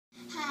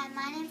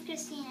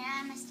Christina.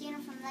 I'm a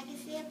student from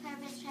Legacy of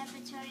Purpose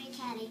Preparatory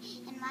Academy,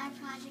 and my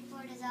project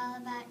board is all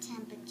about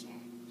temperature.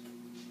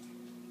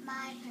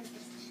 My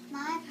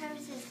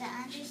purpose is to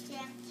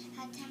understand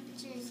how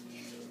temperature is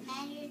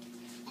measured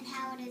and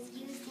how it is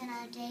used in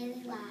our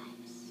daily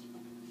lives.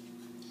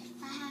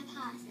 My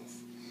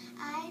hypothesis.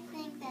 I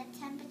think that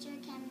temperature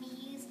can be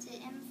used to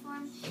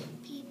inform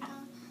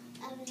people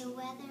of the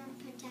weather and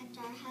protect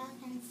our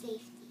health and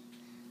safety.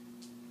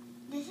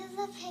 This is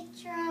a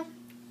picture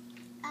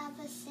of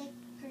a sick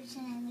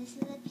person, and this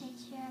is a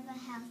picture of a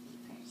healthy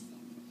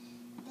person.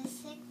 The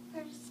sick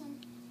person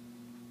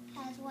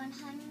has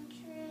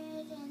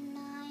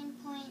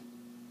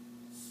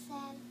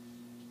 109.7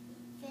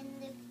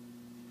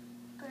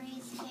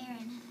 degrees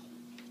Fahrenheit.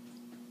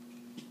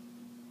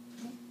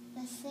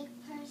 The sick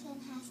person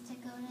has to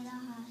go to the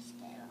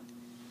hospital.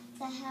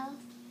 The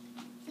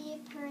healthy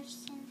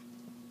person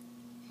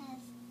has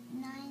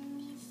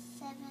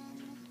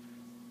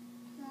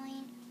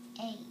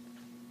 97.8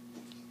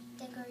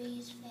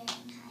 degrees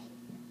Fahrenheit.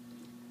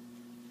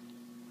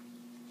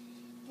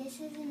 This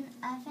is an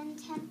oven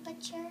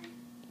temperature.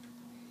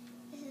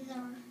 This is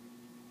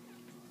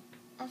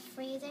a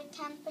freezer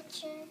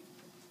temperature,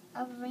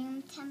 a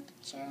room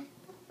temperature,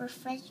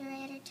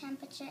 refrigerator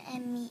temperature,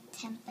 and meat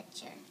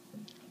temperature.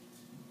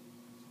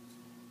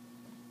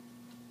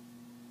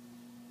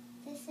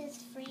 This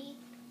is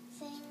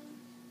freezing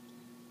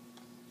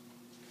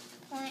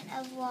point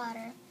of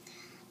water,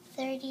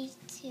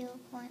 32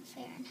 point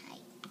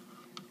Fahrenheit.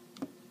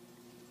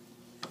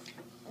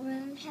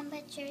 Room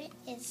temperature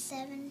is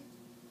 70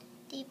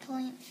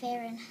 point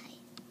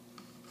Fahrenheit.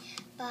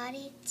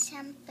 Body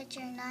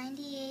temperature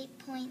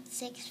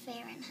 98.6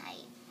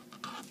 Fahrenheit.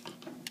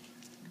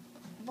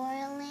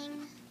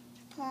 Boiling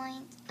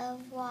point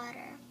of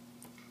water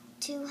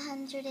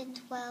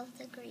 212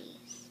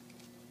 degrees.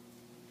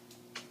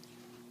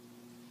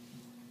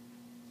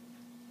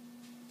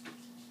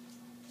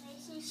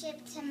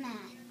 Relationship to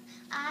math.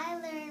 I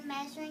learned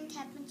measuring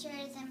temperature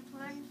is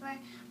important for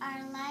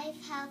our life,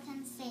 health,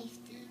 and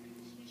safety.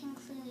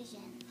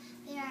 Conclusion.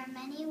 There are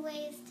many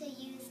ways to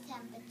use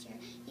temperature.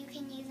 You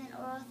can use an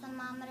oral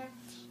thermometer.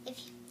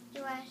 If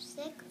you are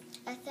sick,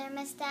 a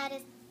thermostat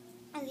is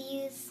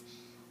used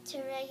to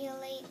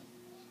regulate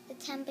the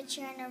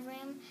temperature in a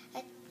room,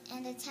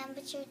 and a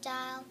temperature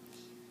dial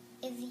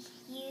is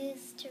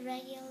used to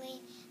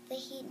regulate the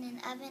heat in an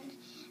oven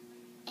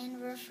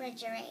and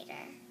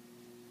refrigerator.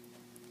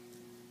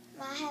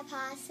 My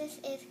hypothesis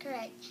is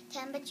correct.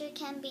 Temperature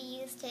can be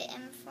used to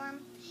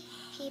inform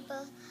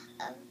people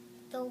of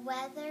the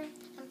weather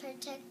and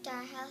protect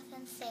our health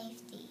and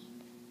safety.